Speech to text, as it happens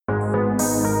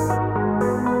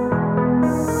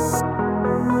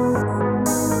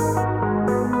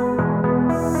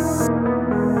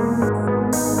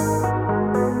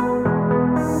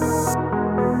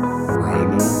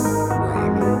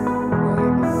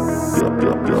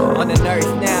On an earth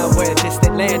now where a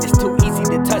distant land is too easy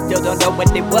to touch. Still don't know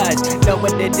what it was, know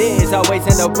what it is. Always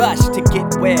in a rush to get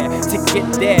where, to get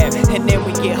there. And then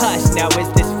we get hushed. Now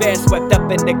is this fair? Swept up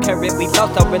in the current. We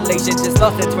lost our relation, just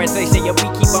lost in translation. Yeah,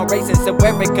 we keep on racing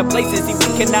somewhere in complacency.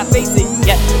 We cannot face it,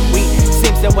 yet we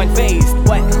seem so unfazed.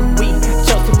 What we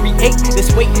chose to create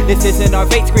this weight, this isn't our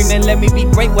fate. Screaming let me be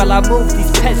great while I move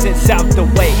these peasants out the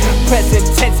way. Present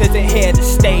tense isn't here to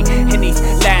stay in these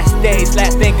last days.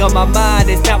 Last thing on my mind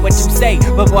is not what you say,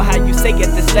 but more how you say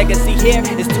it. This legacy here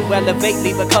is to elevate.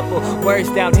 Leave a couple words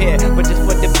down here, but just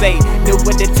for debate. Do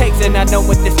what it takes and I know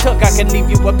what this took. I can leave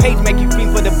you a page, make you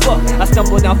dream for the book. I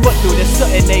stumbled on foot through the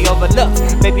soot and they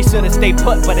overlooked. Maybe should've stayed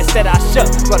put, but instead I shook.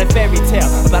 Wrote a fairy tale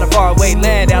about a faraway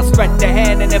land. Outstretched the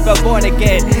hand and never born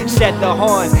again. Shed the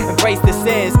horns, embrace the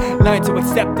sins. Learn to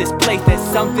accept this place that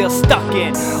some feel stuck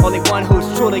in. Only one who's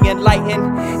truly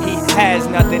enlightened, he has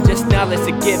nothing, just knowledge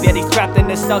to give. Yet he's trapped in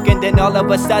the suck, and then all of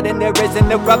a sudden there is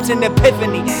an eruption,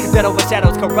 epiphany that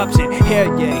overshadows corruption. Here,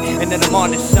 yeah, and then I'm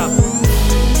on to something.